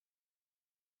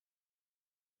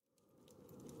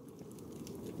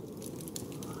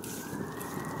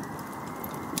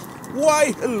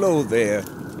Why, hello there.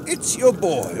 It's your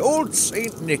boy, old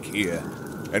Saint Nick here.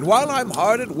 And while I'm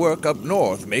hard at work up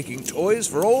north making toys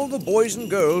for all the boys and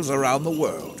girls around the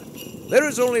world, there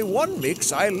is only one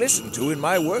mix I listen to in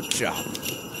my workshop.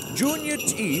 Junior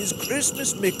T's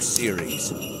Christmas Mix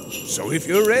Series. So if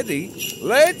you're ready,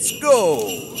 let's go!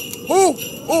 Oh,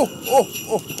 oh, oh,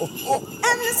 oh, oh, oh.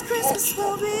 And this Christmas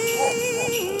will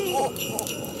be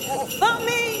for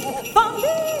me, for me.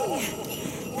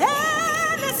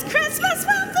 And this Christmas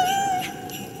will be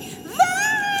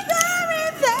very, very,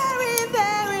 very,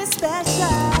 very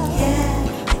special.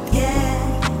 Yeah,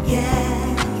 yeah,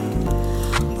 yeah.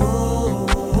 Oh,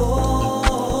 oh,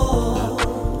 oh.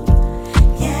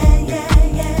 Yeah, yeah,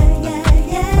 yeah, yeah,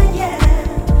 yeah, yeah.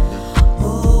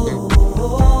 Oh,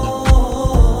 oh,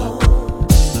 oh.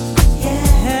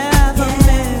 Have a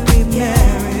merry,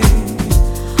 merry,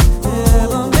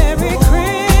 have a merry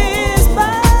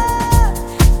Christmas.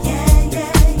 Yeah,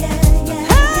 yeah, yeah,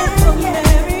 yeah.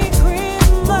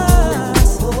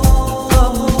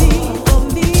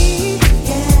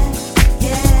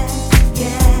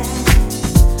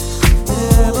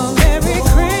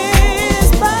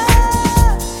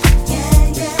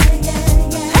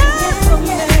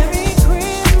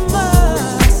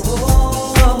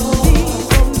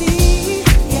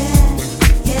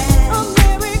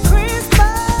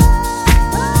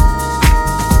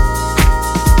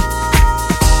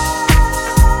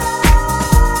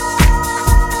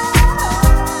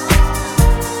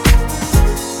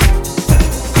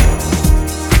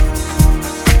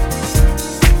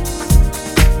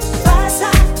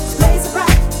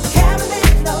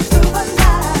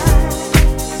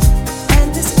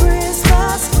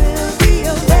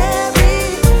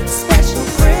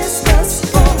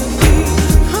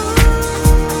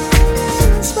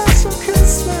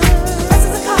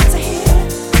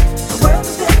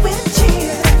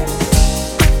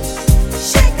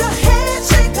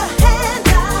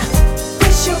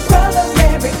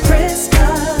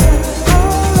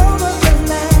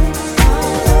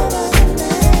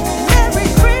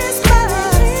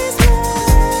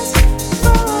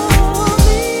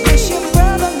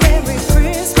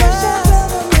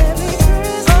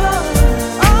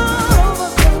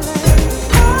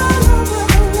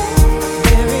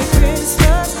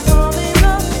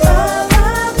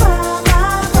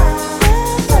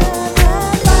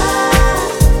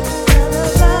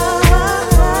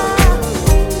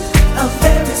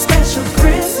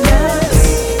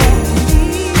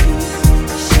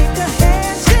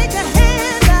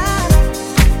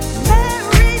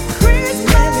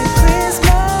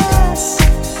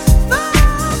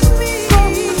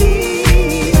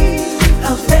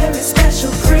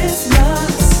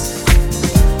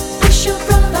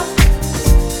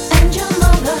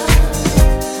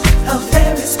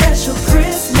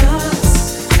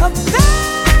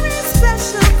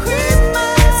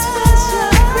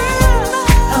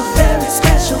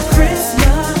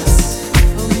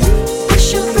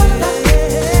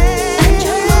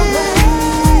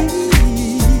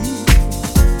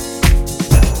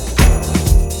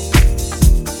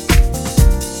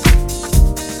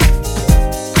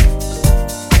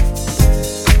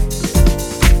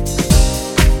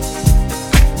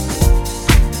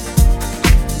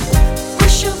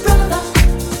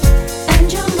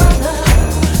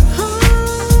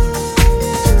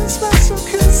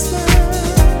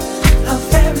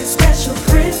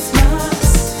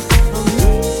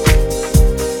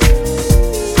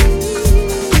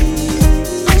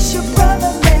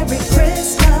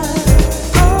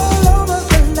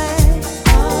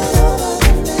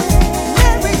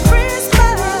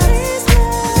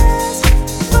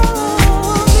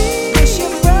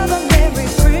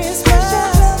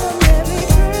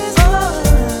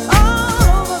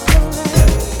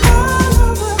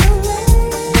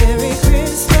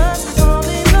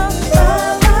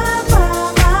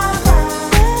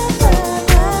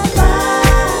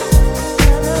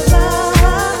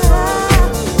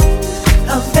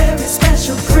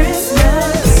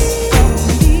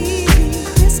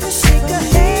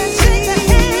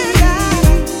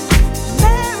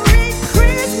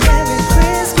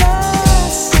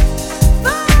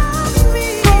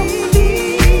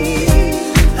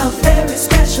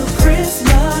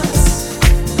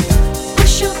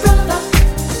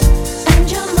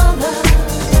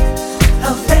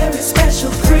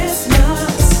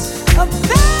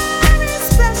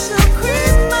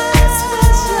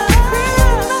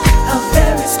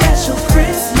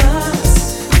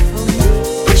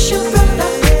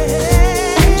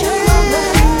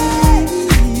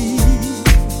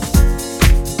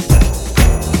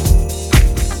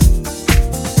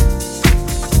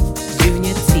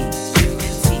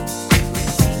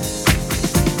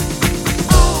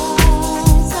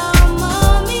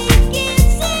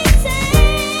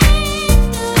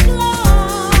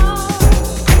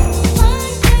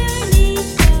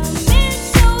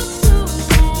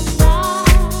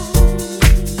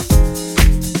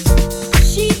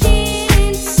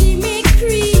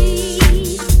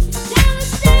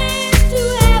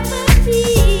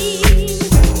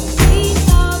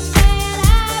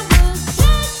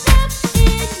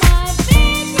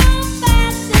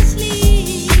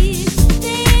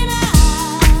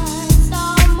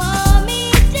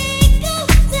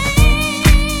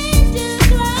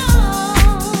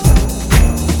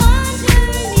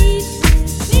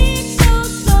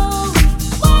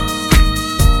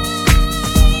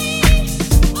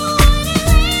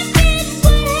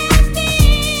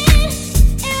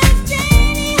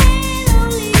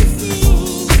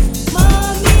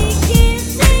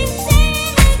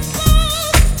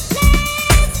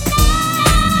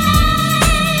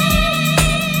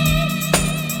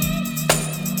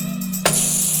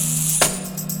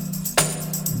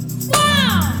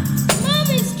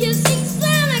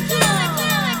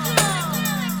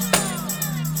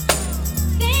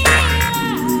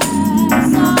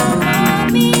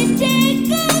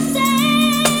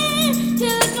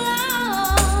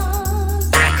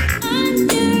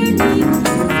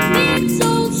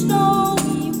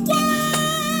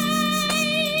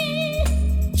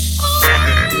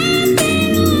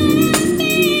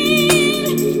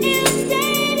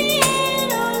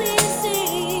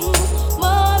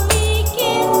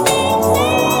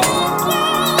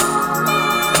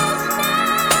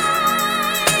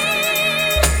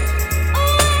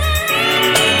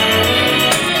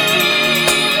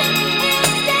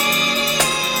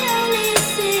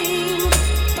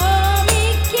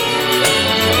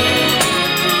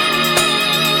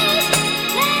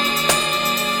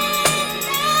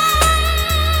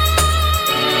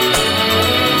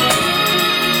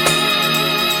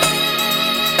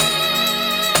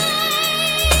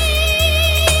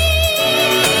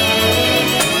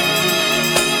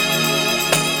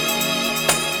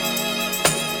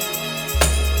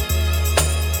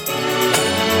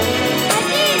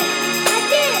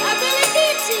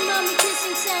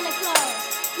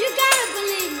 You gotta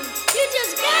believe me. You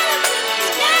just gotta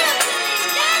believe, gotta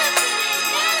believe, gotta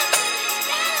believe, gotta believe,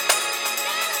 gotta believe.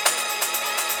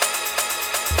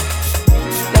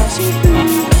 Dashing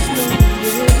through the snow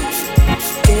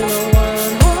in a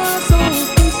one-horse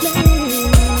open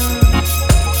sleigh.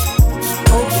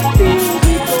 Over the fields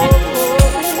we go,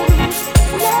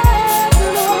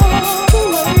 laughing all the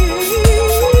way.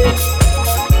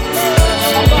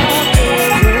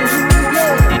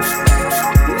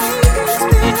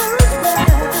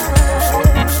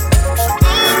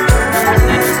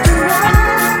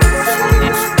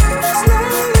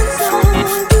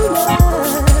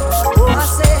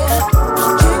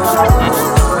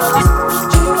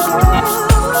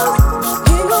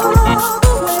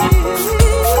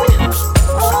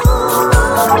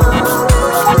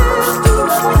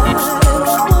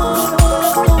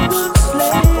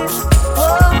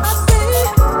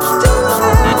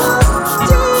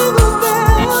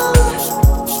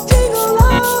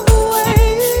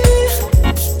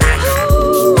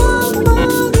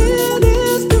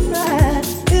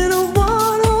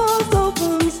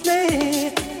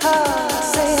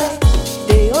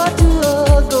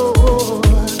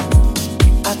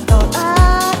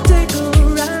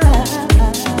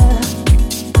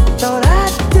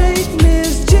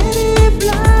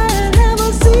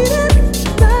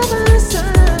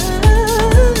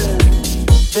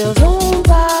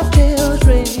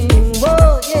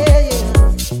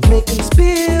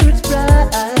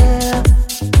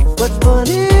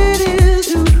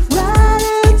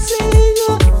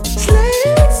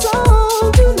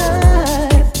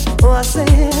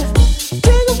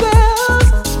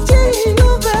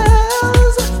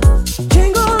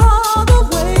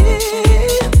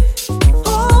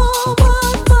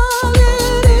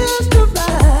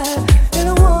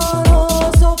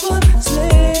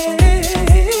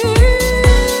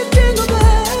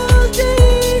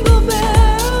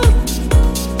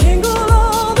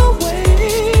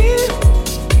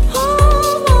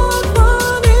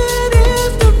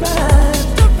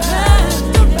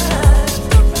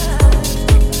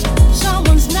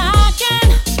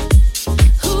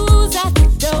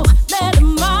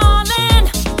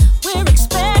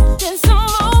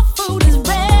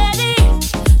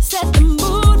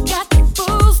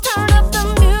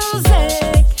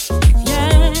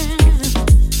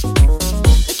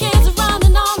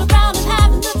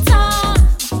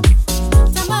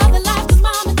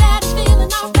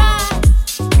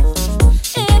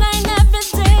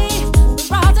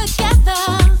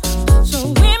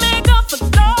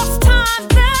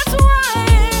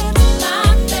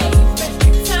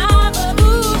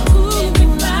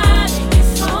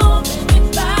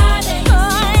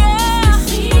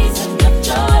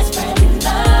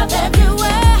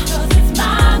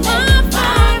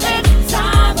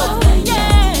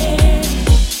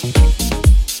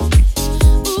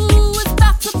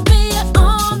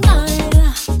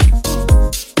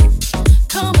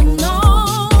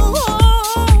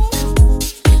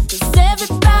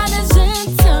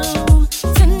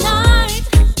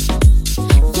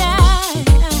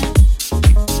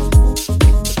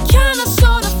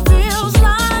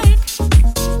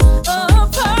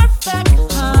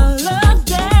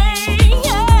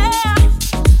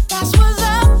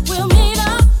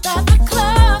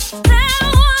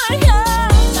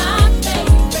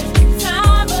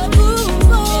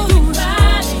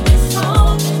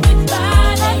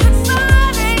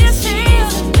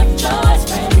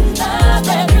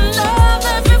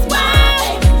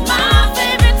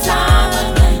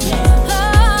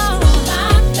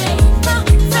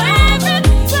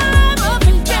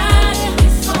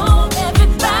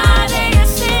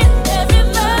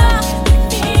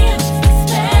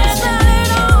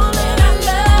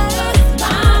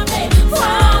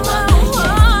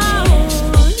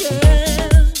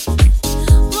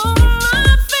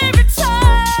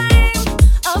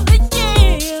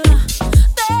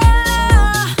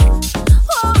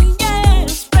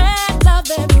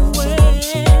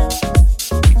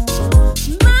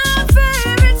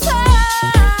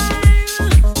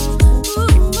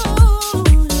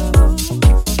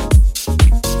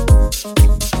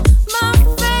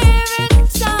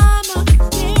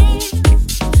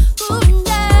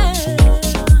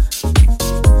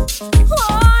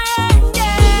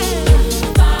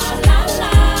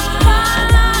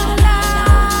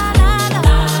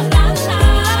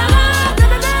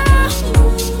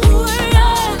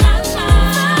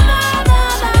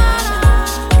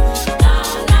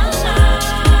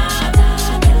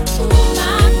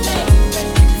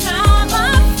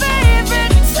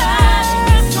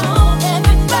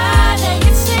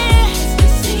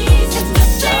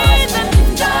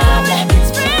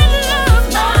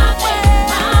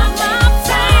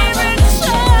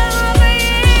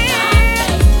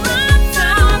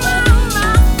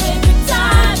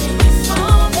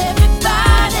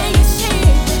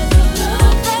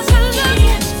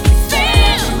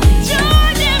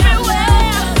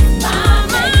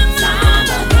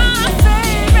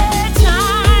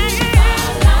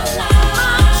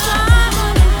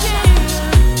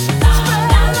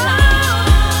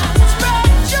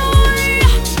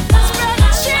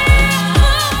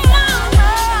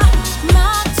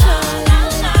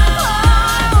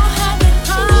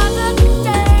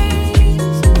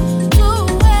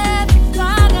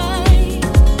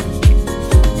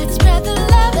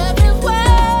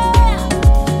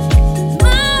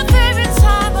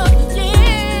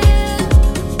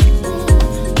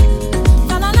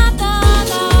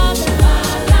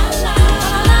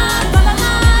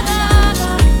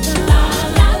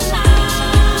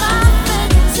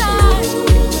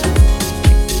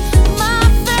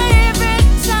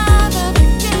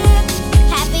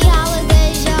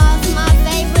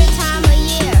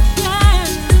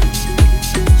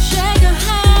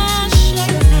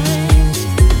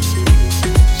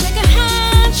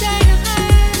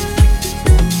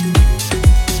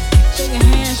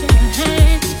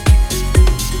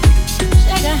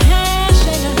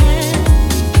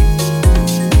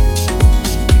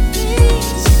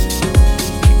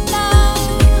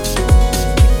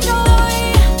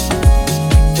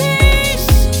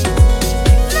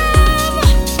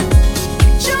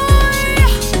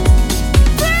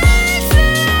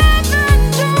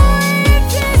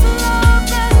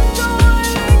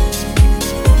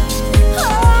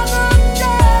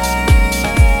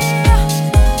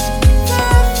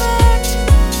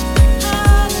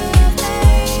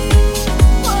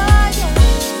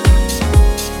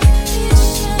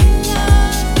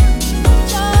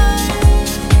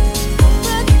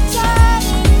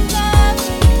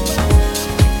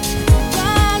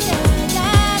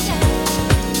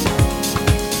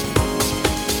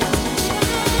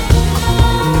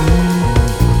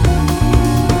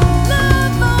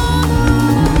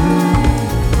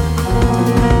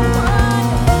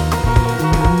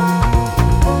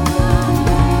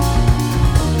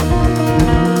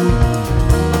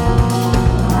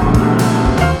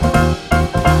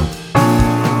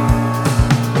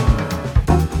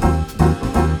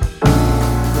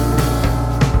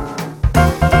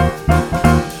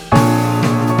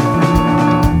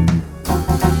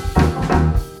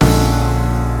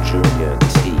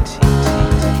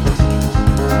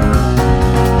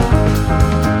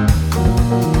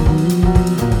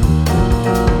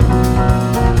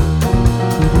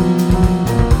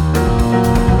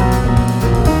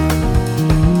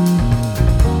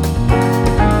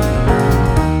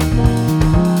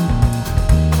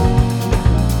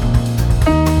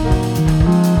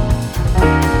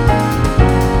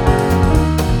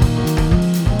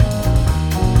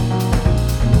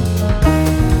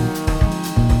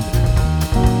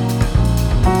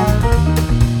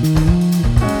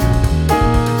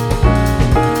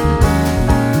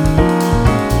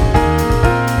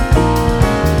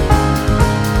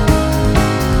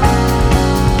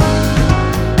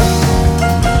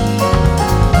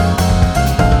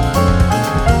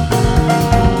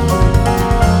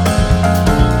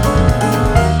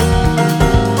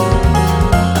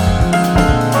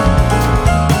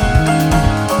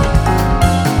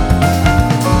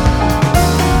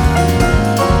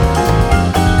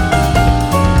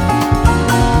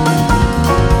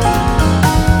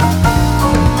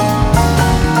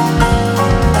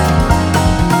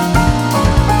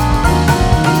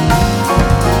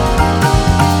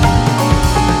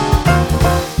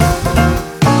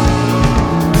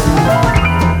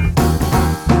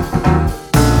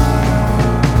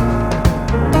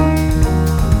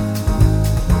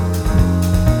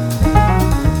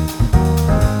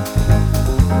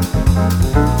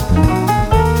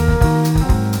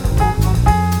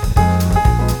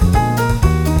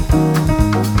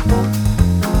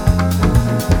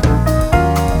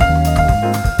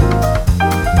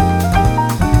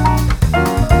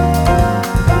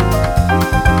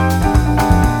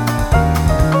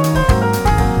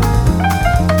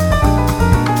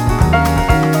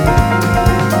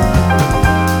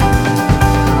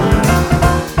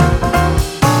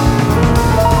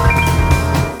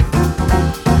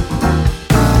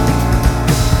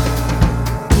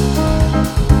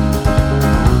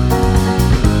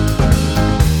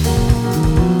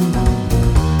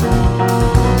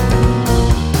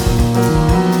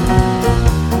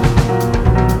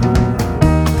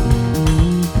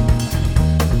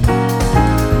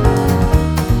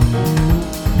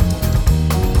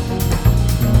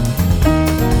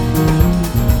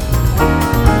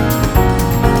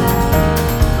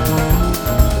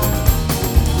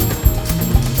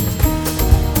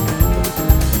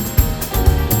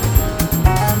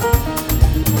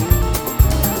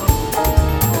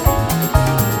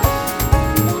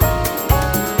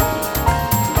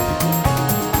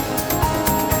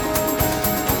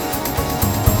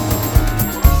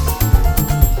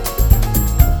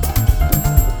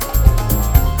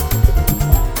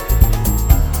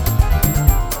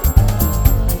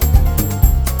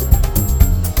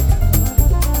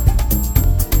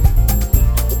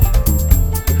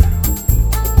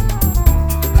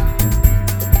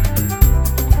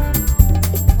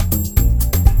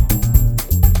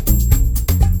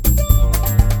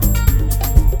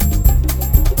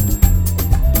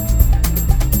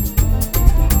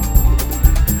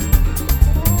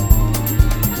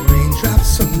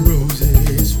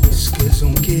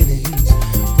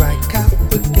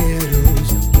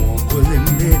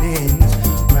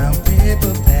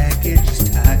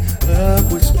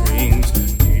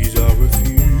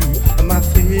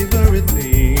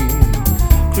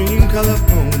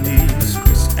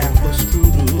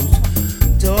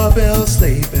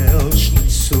 sleigh bells,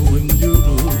 schnitzel and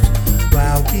noodles,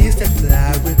 wild geese that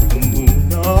fly with the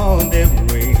moon on their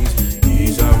wings.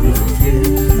 These are a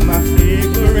few of my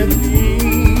favorite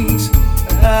things.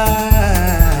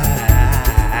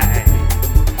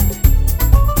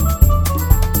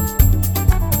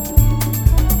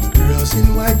 Girls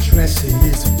in white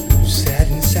dresses, blue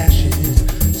satin sashes,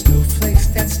 snowflakes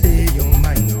that stay on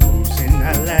my nose and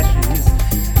eyelashes,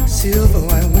 silver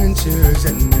white winters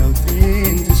that melt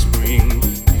into spring.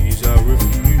 These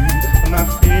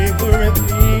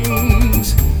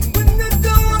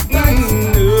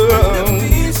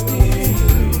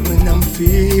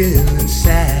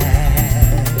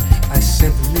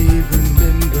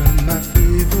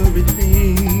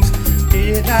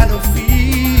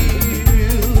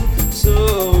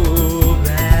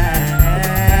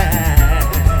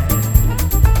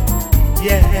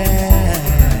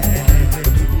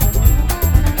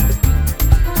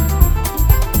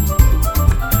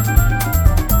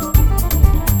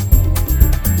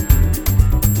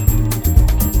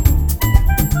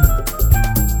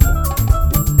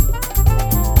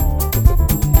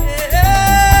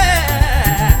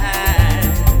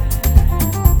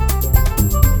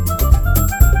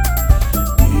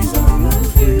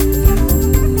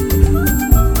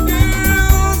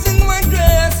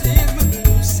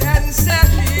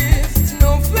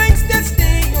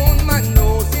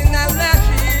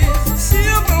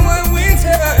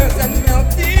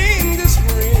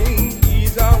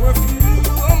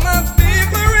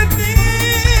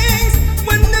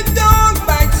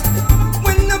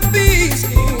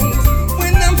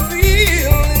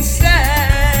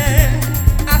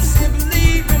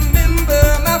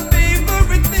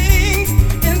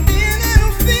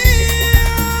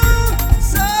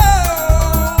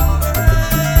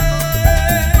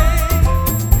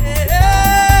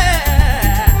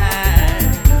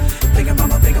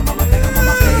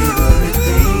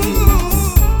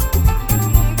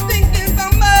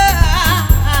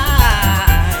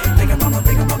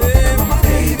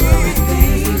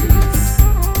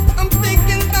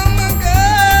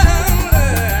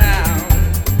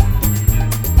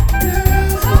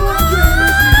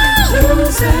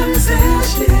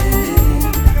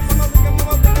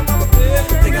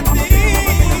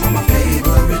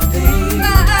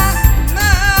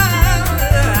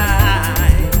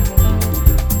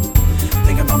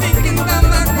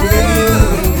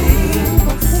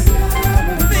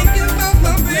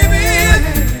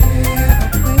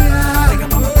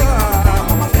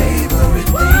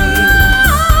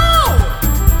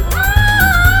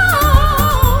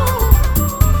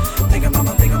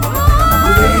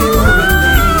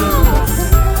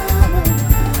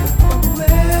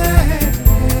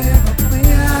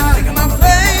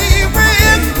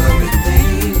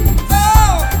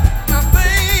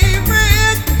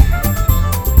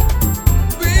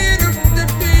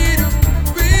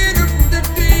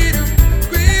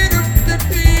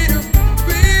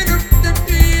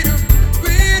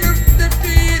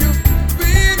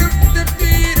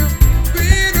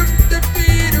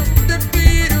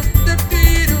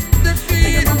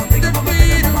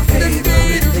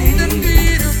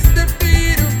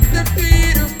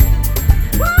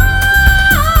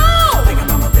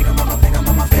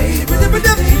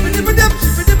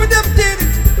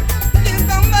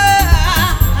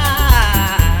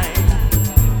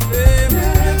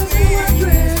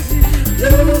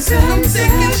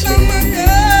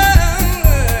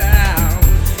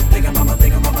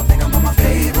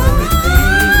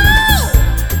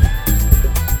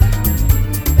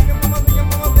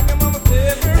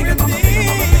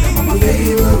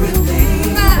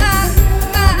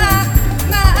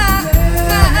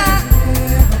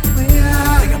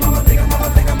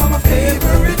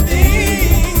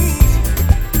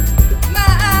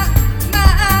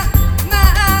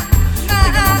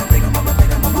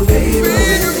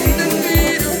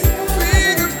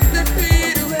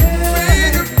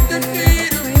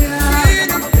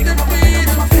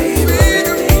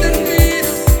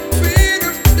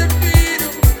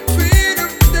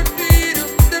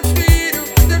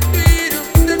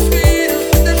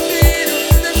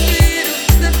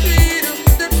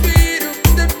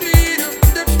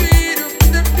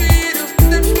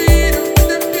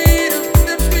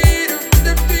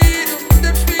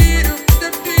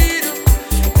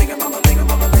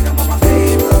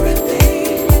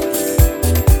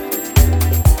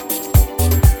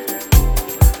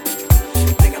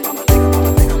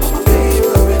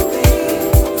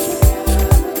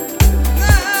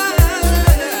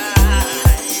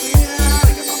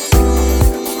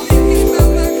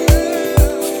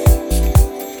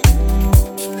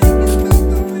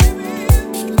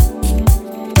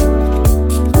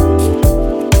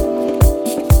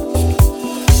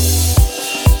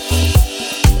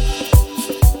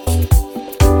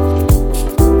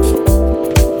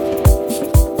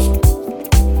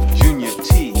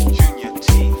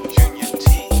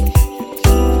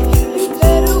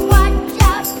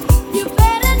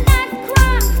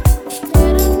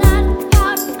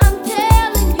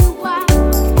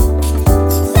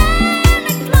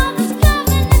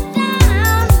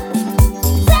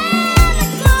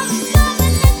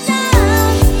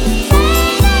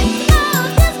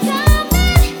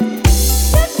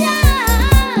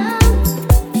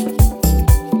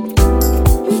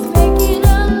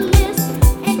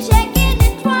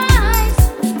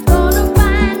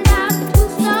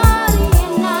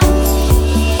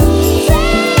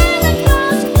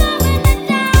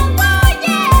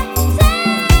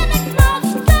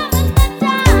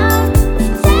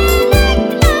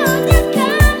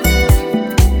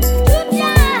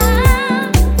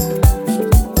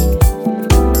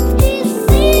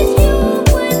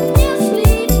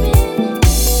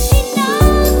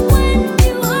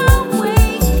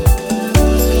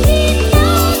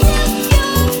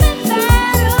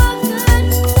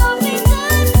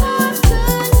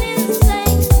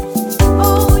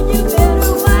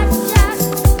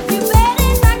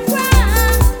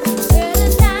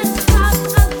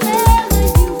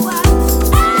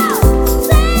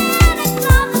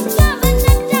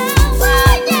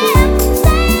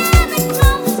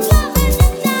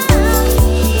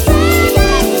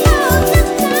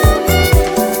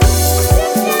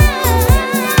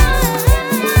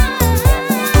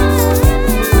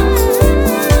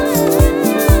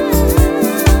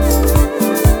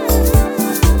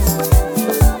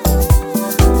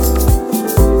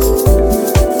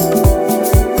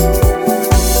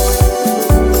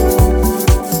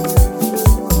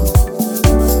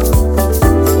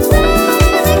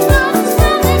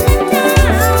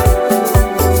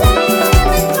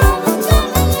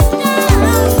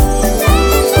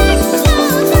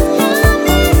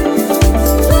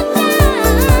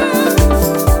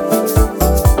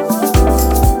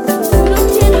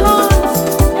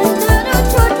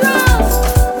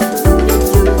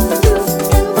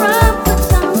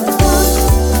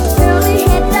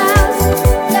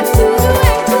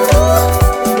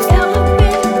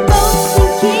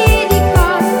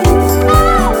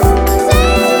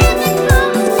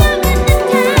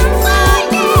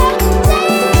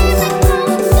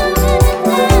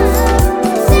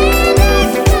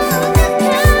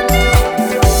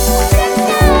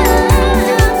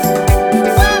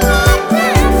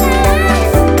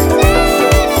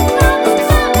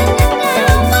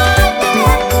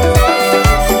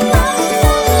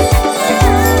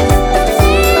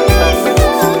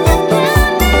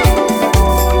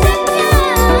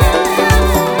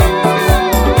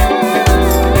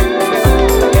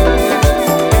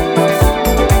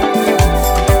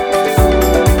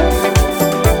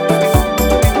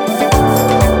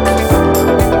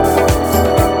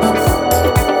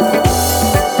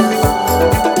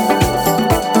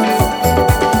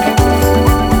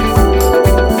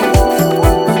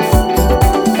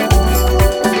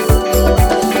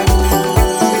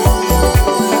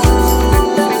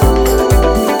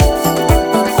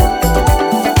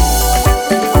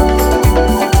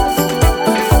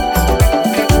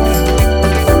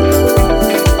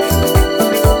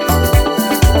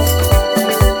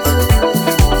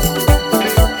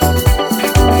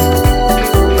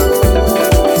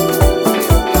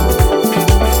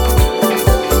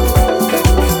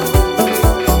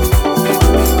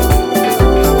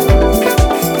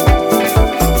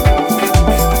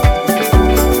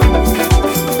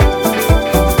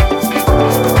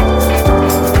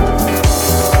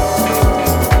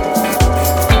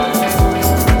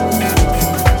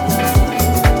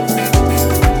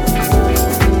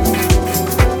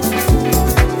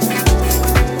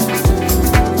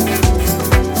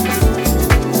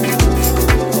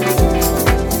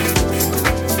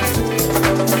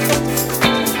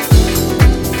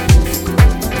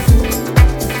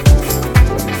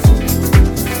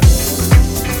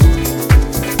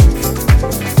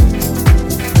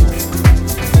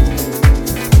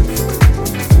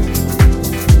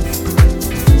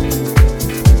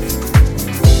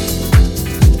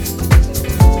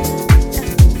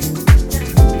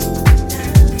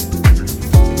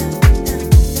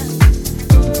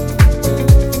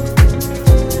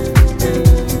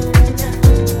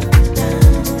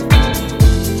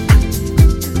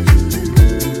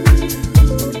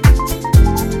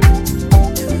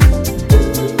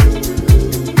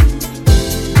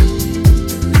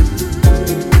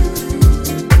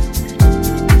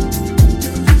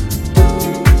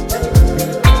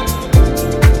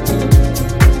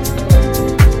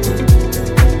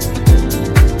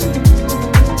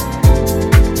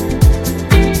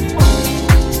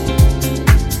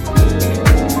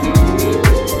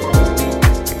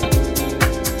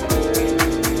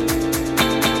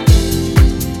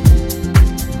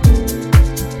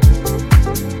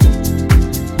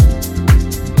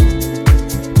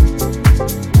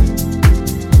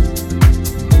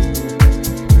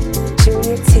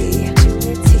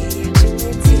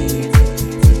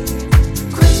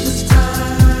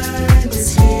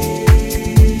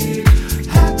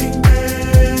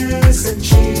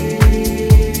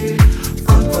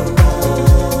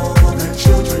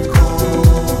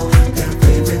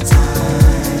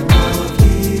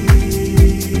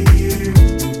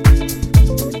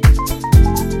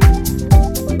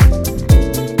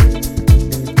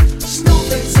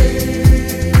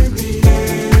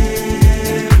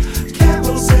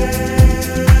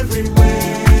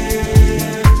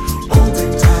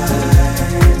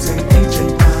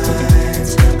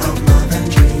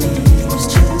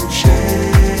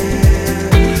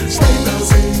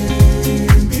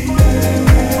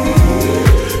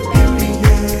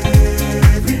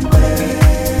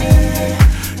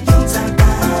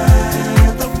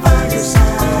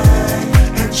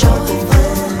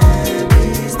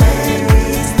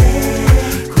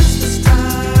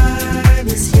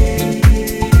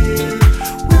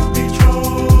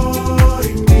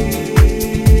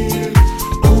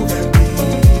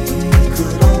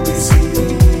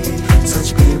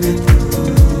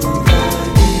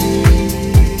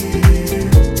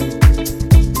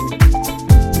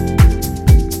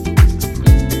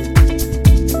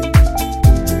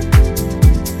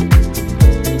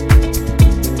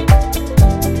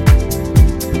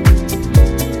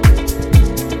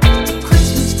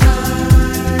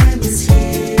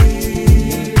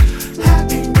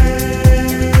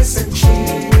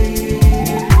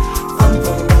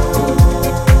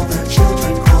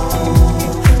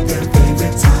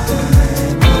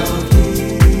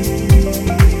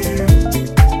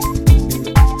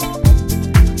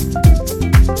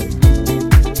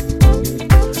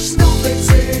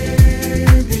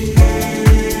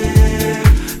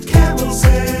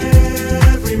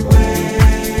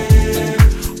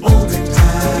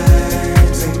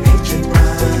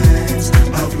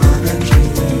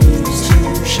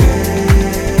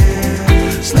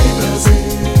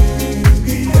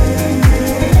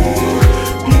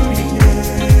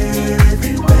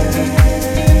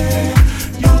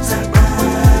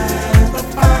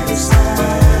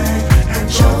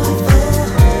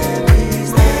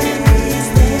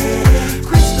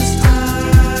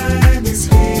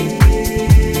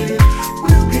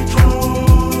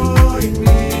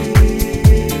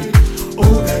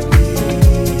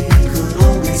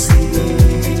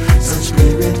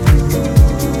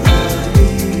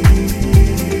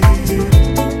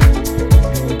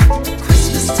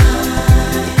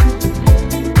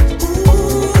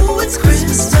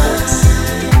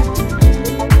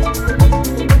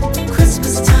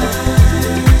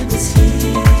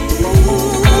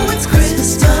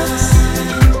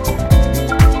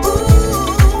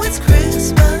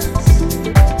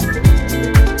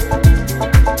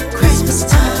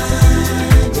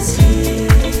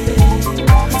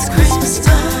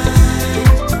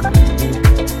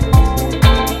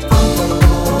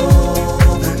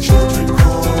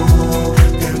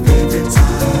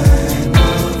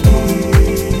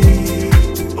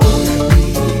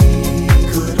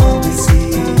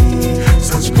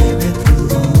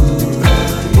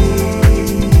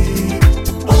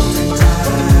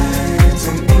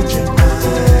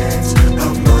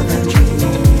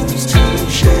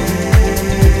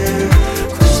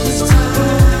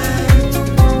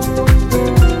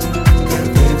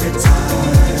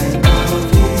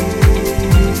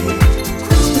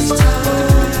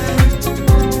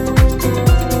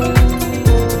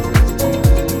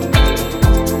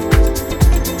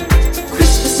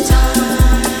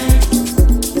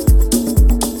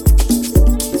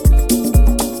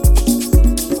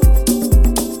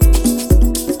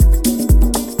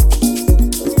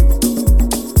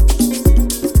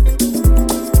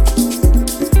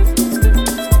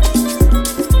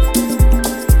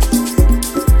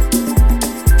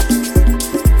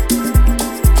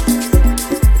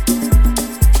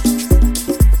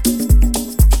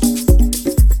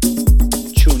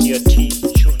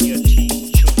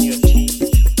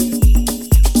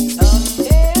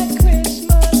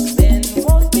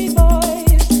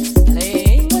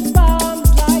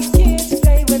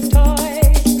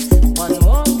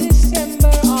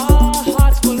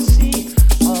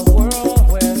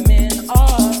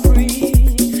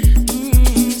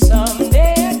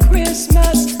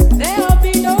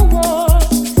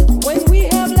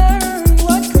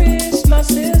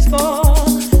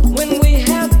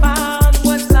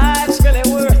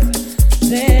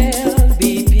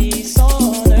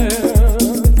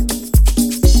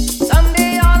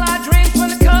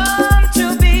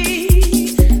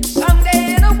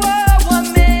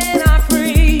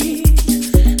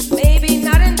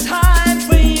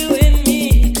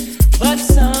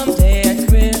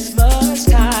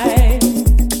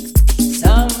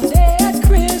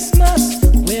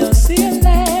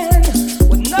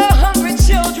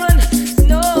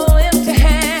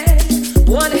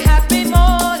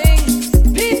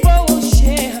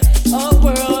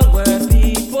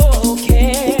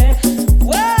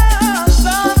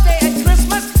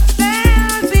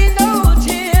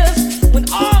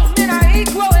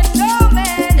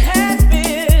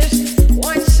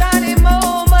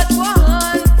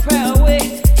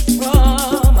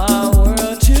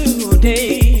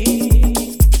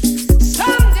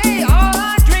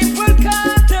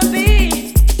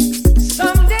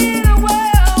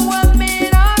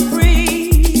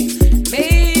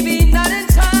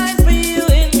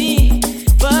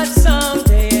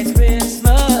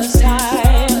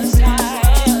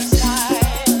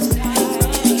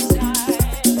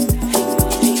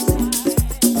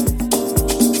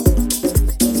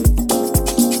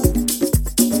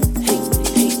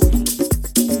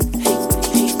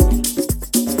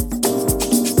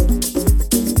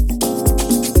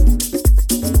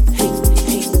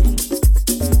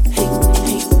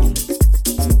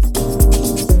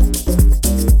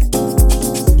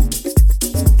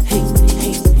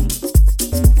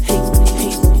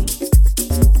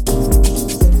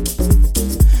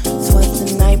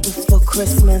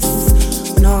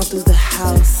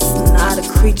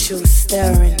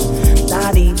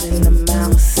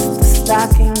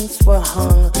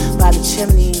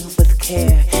chimney with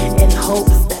care in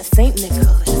hopes that St.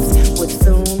 Nicholas would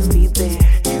soon be there.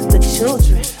 The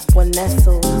children were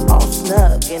nestled all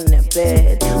snug in their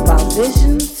bed while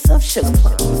visions of sugar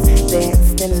plums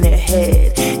danced in their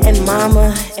head. And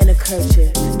mama in a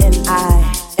kerchief and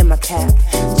I in my cap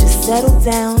just settled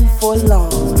down for a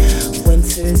long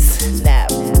winter's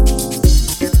nap.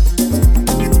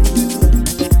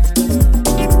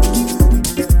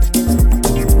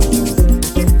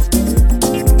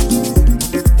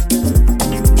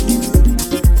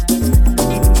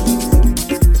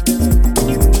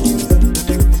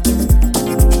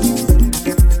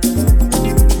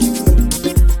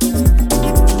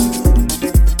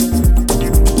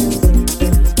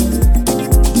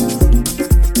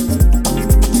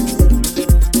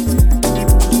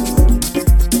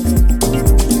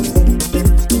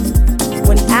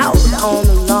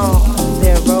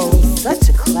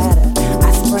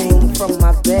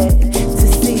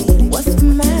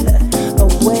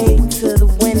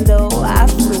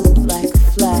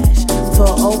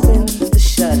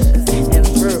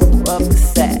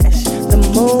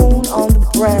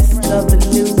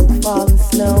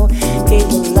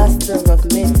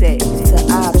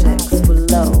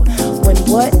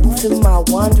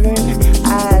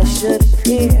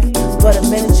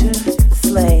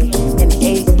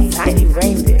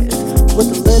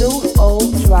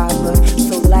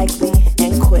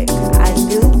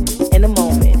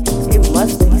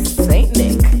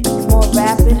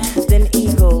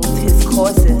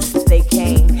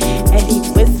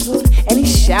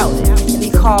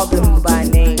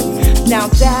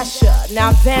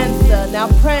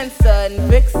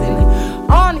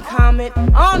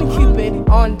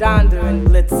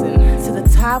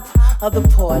 Of the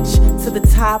porch to the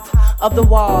top of the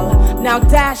wall. Now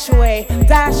dash away,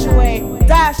 dash away,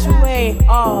 dash away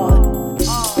all.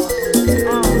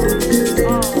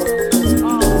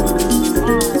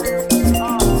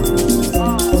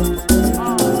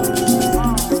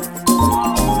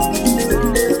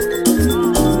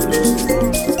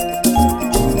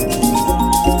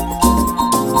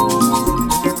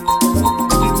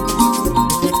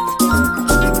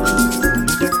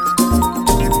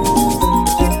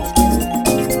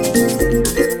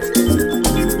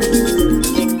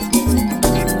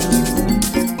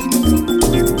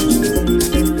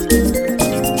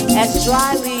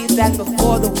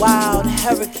 Before the wild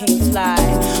hurricane fly,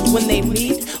 when they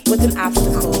meet with an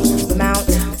obstacle, mount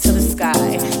to the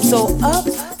sky. So up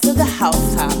to the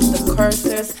housetop, the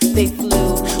cursors they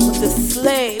flew with the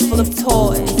sleigh full of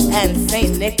toys and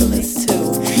St. Nicholas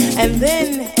too. And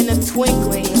then in a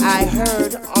twinkling I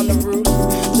heard on the roof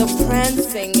the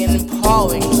prancing and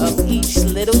pawing of each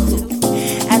little hoof.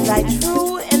 As I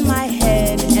drew in my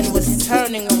head and was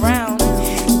turning around,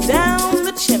 down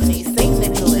the chimney St.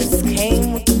 Nicholas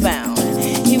came with the bound.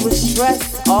 He was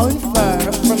dressed all in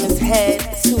fur from his head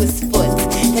to his foot,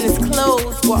 and his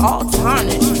clothes were all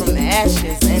tarnished from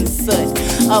ashes and soot.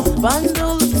 A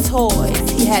bundle of toys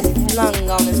he had flung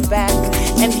on his back,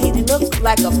 and he looked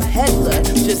like a peddler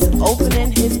just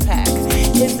opening his pack.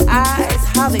 His eyes,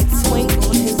 how they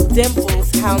twinkled, his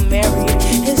dimples, how merry.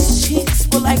 His cheeks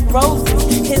were like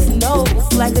roses, his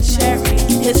nose like a cherry.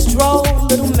 His droll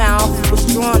little mouth was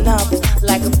drawn up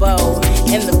like a bow,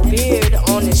 and the beard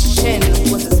on his chin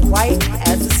was as white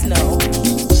as the snow.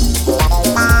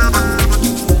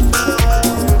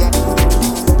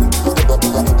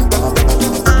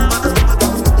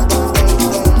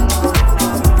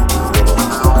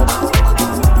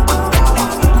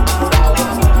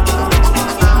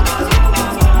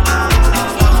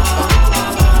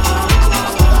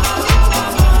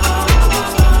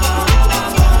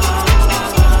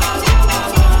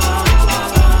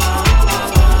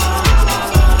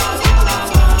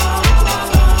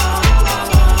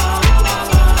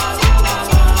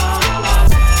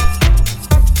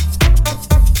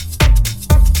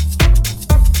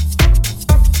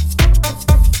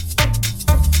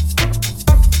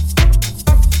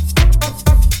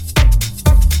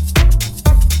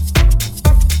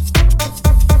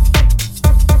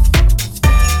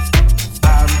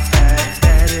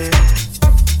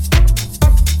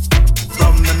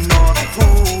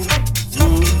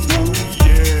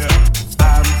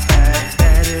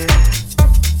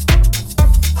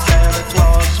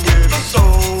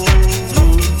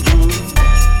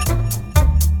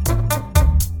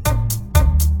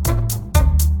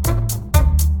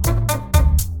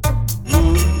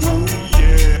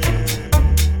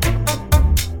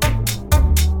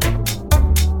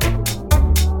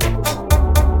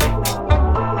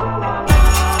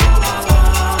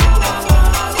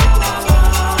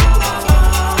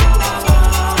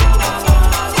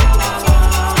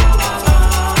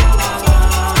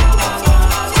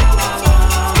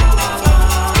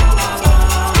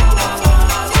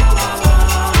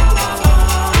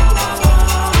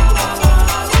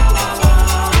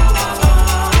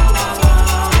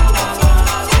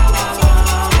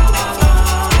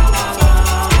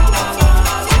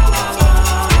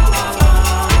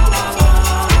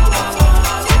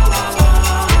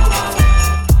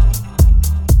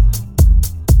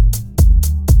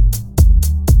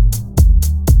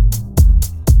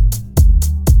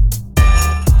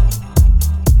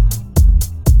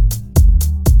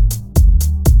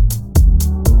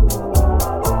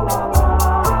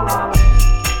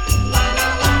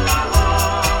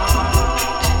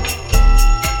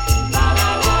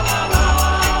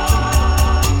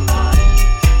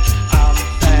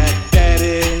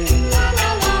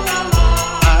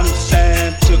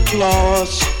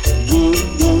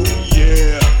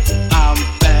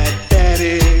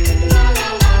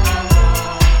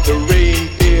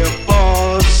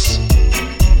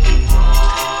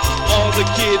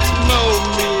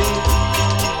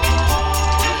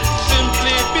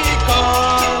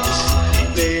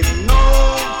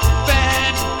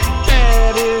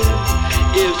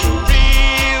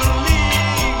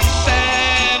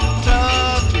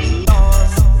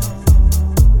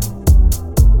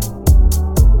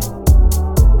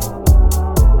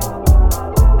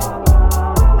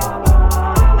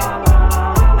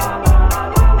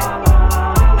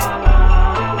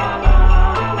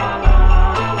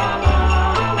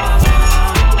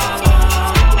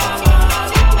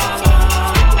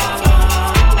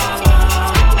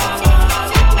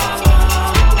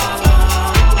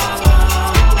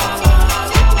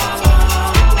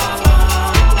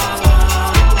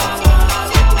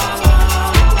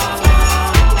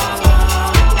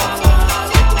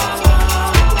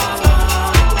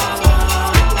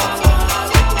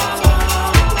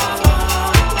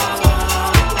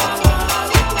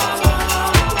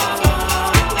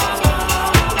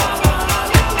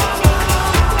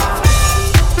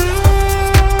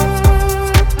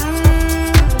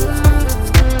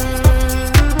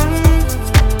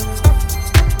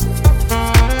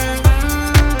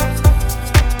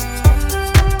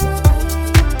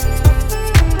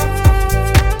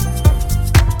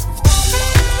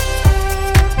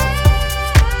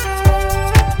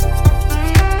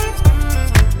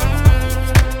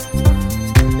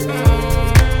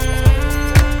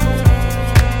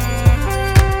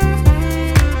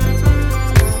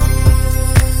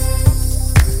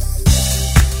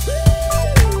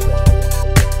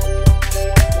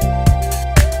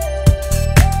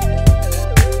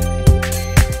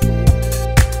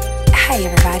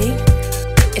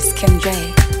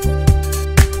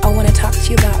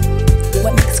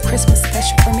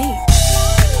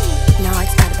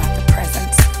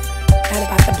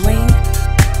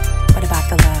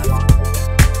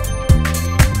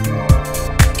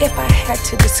 had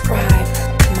to describe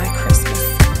my Christmas,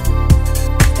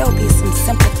 there'll be some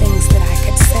simple things that I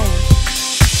could say.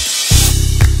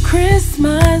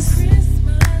 Christmas,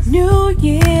 New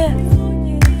Year,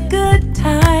 good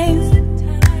times,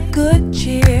 good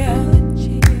cheer,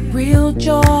 real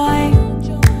joy,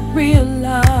 real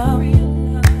love,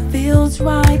 feels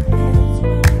right,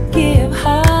 give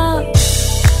hugs,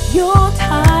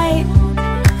 Yuletide,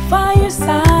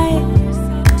 fireside,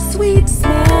 sweet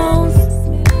smells,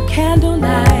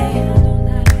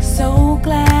 candlelight, so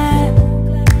glad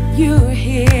you're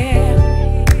here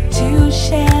to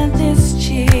share this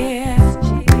cheer.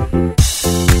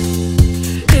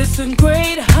 It's a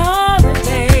great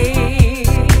holiday.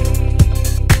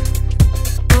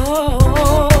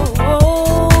 Oh,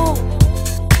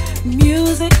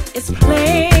 music is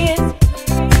playing.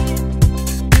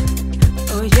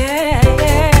 Oh yeah.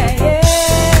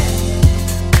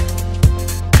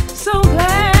 So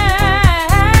glad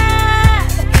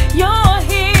you're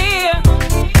here.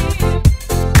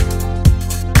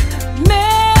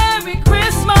 Merry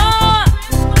Christmas.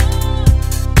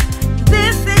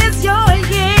 This is your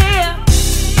year.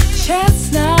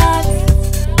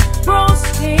 Chestnuts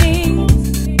roasting,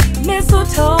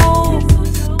 mistletoe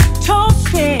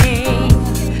toasting.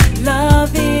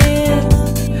 Love is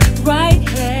right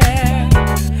here.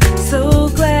 So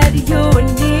glad you're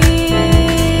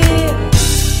near.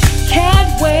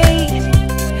 Can't wait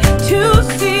to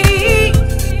see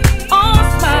all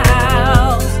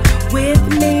smiles with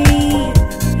me,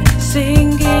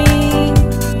 singing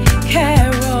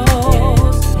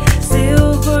carols,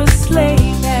 silver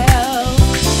sleigh bells.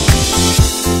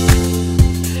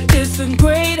 It's a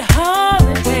great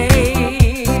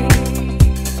holiday.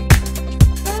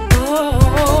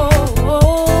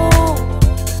 Oh,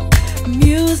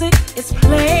 music is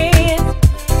playing.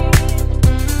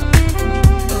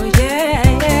 Oh yeah.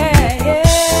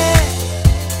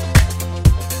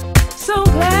 So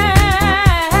glad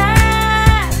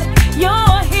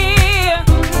you're here.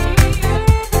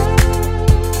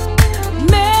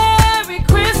 Merry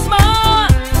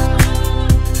Christmas.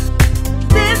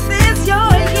 This is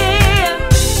your year.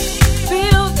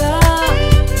 Feel the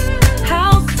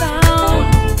house sound,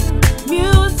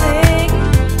 music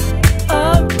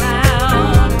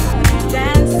around,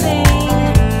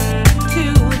 dancing to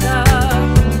the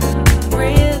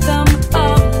rhythm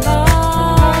of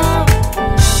love.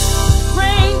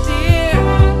 Reindeer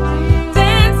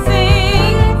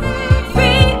dancing,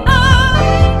 feet up,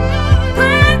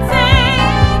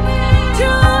 prancing to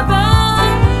the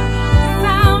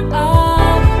sound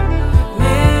of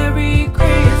Merry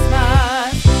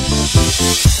Christmas.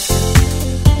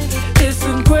 It's a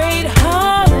great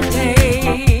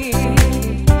holiday.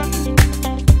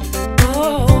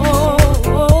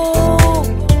 Oh,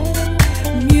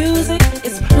 music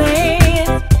is playing.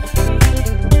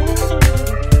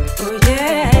 Oh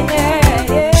yeah.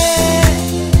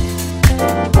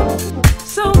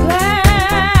 So glad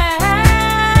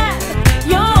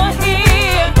you're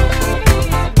here.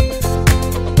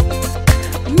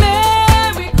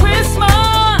 Merry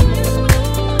Christmas.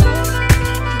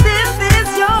 This is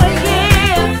your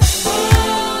year.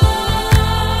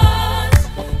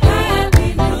 Happy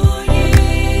New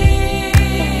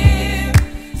Year.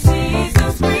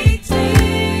 Season's greetings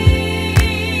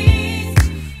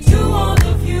to all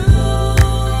of you.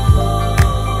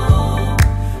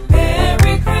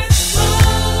 Merry Christmas.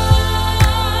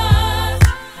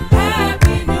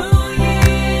 Happy New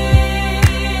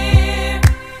Year.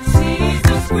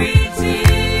 Season's greetings.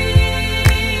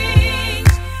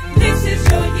 This is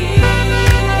your year.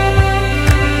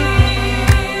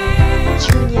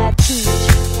 Junior T.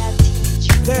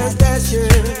 There's Dasher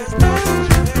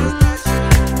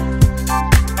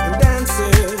and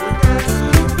Dancer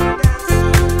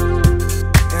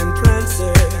and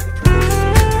Prancer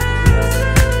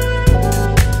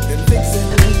and Vixen.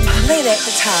 Play that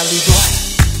guitar, Leroy.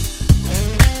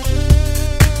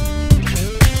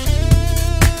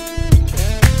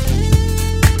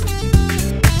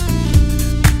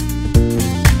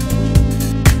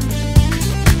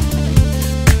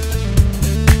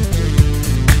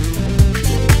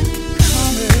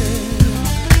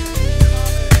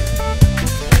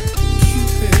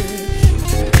 Cupid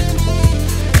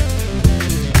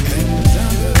and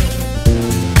Zara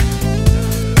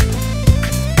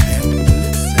and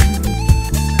Blitzen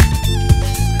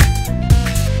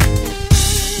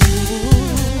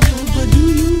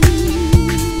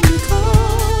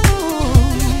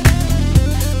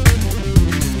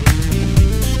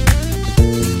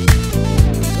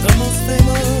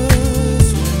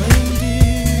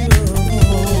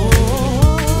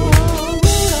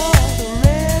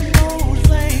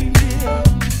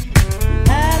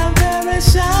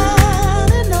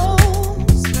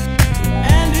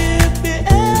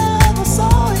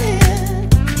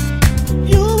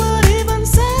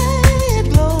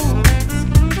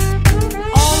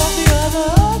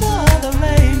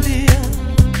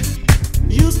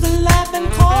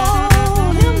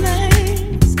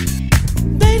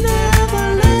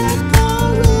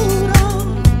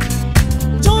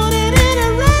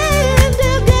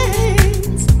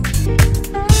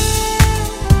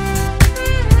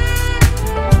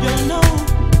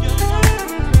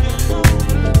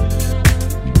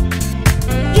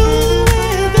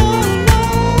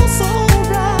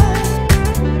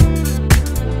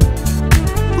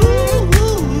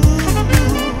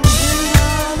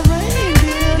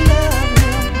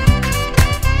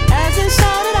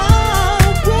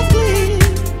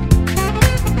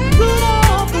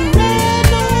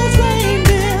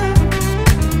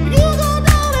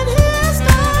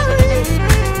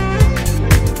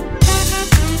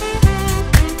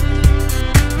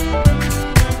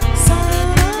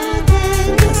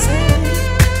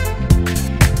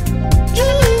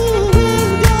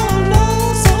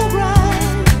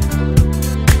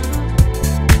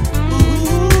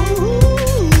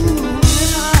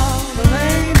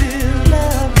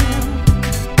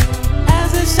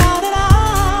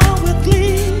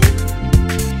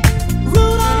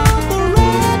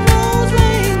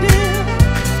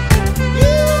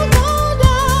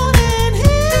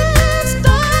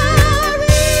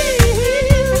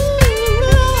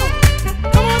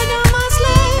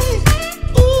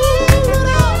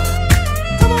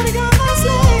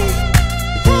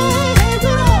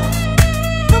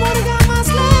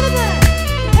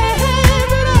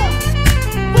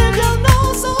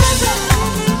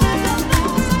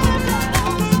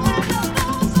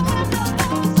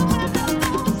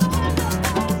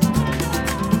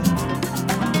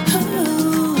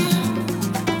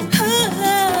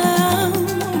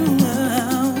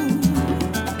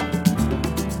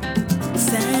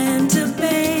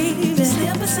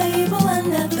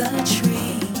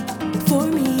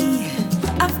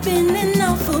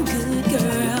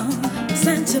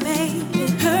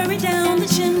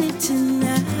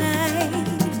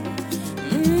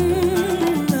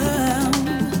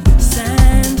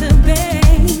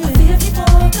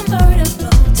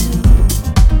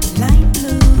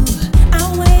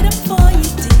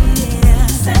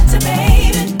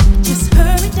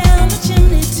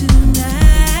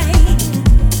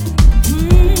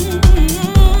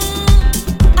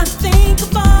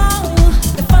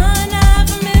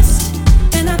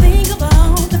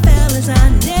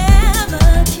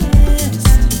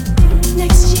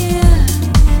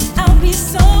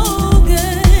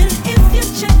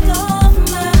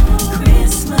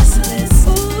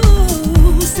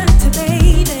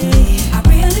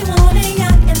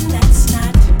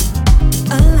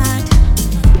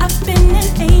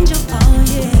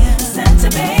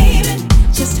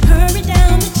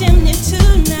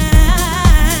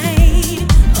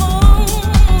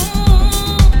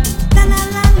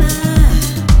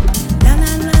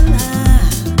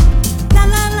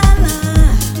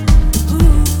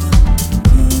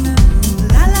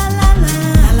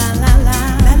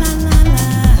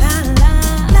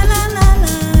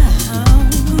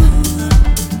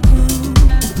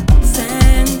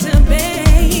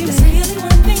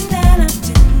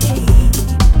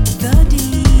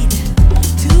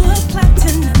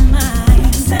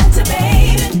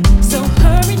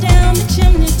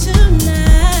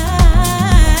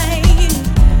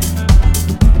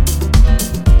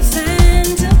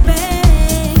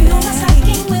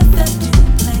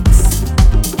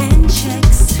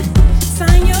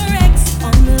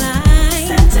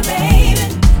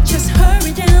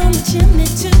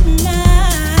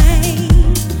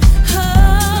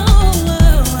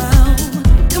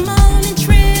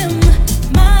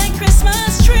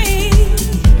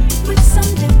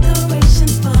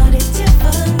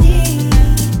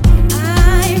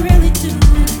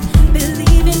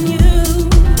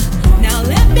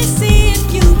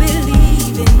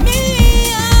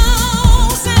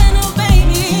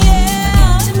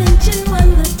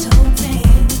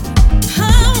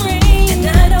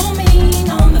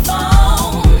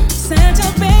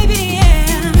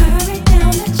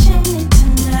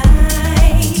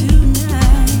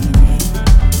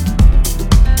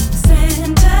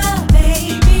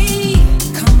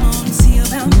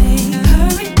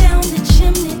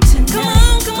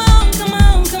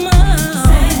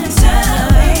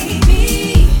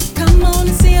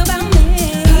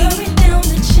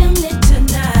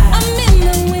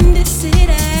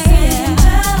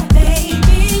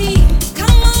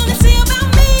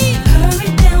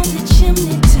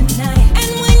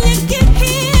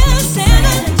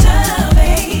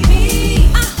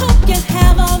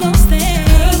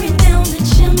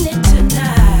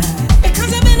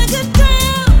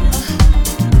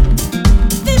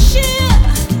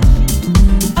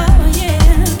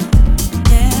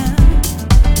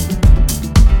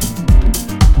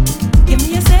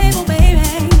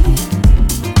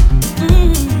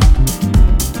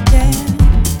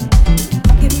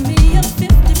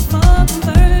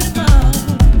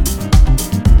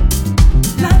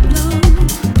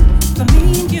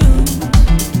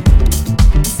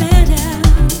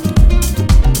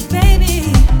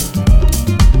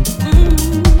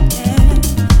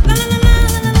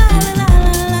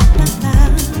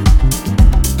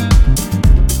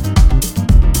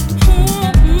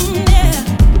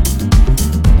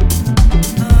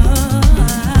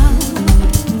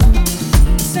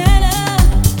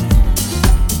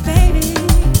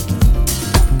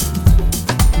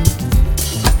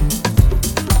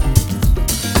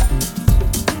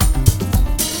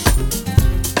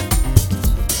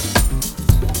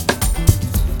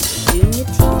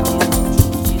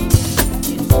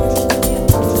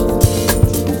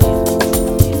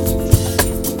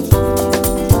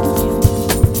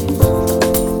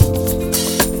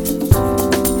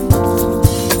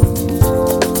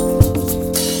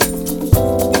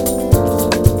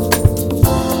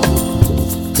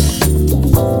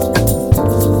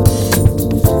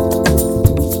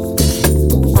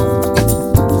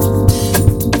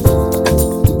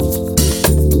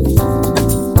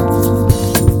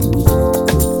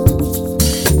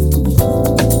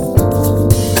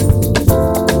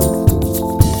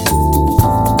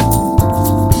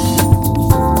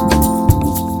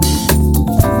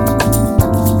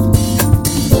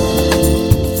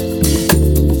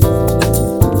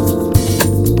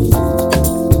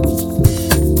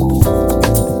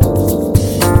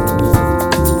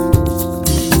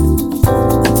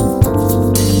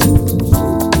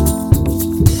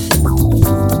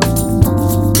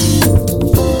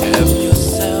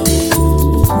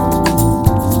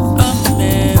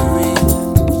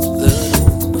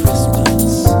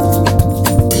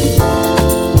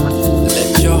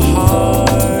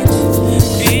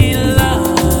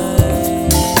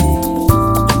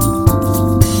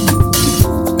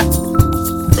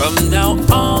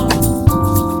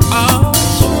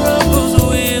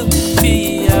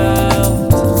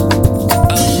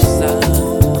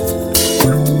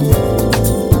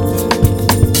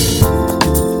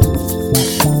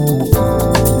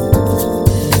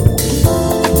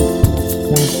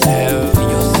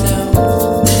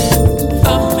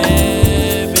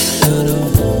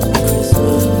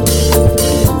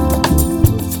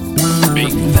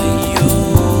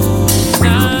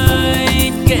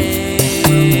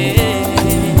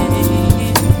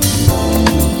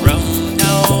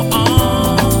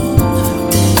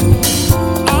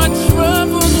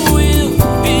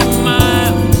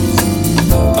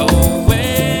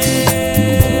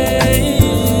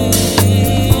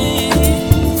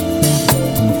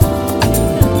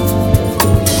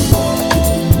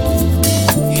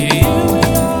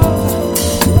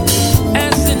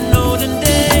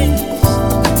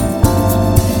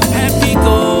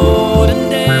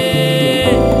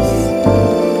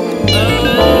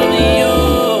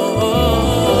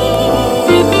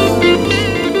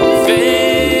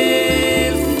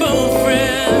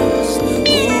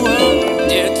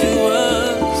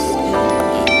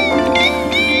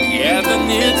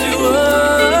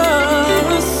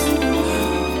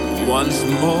once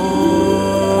more.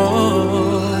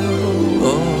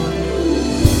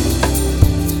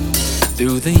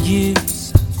 Through the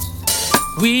years,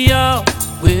 we all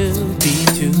will be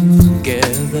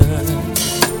together.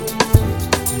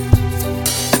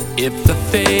 If the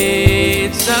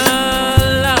fates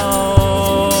allow,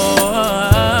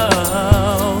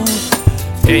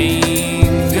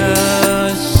 anger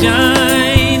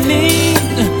shining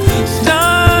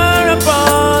star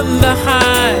upon the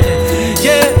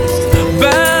highest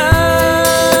bough,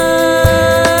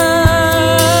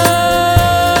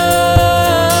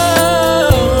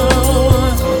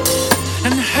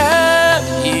 and have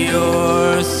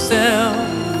yourself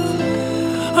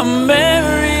a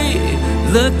merry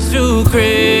little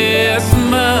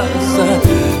Christmas.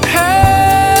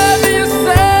 Have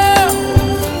yourself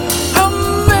a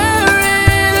merry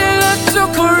little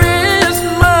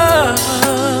Christmas.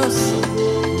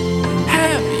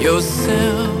 Have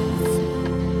yourself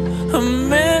a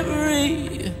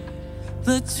merry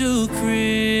little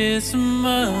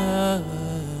Christmas.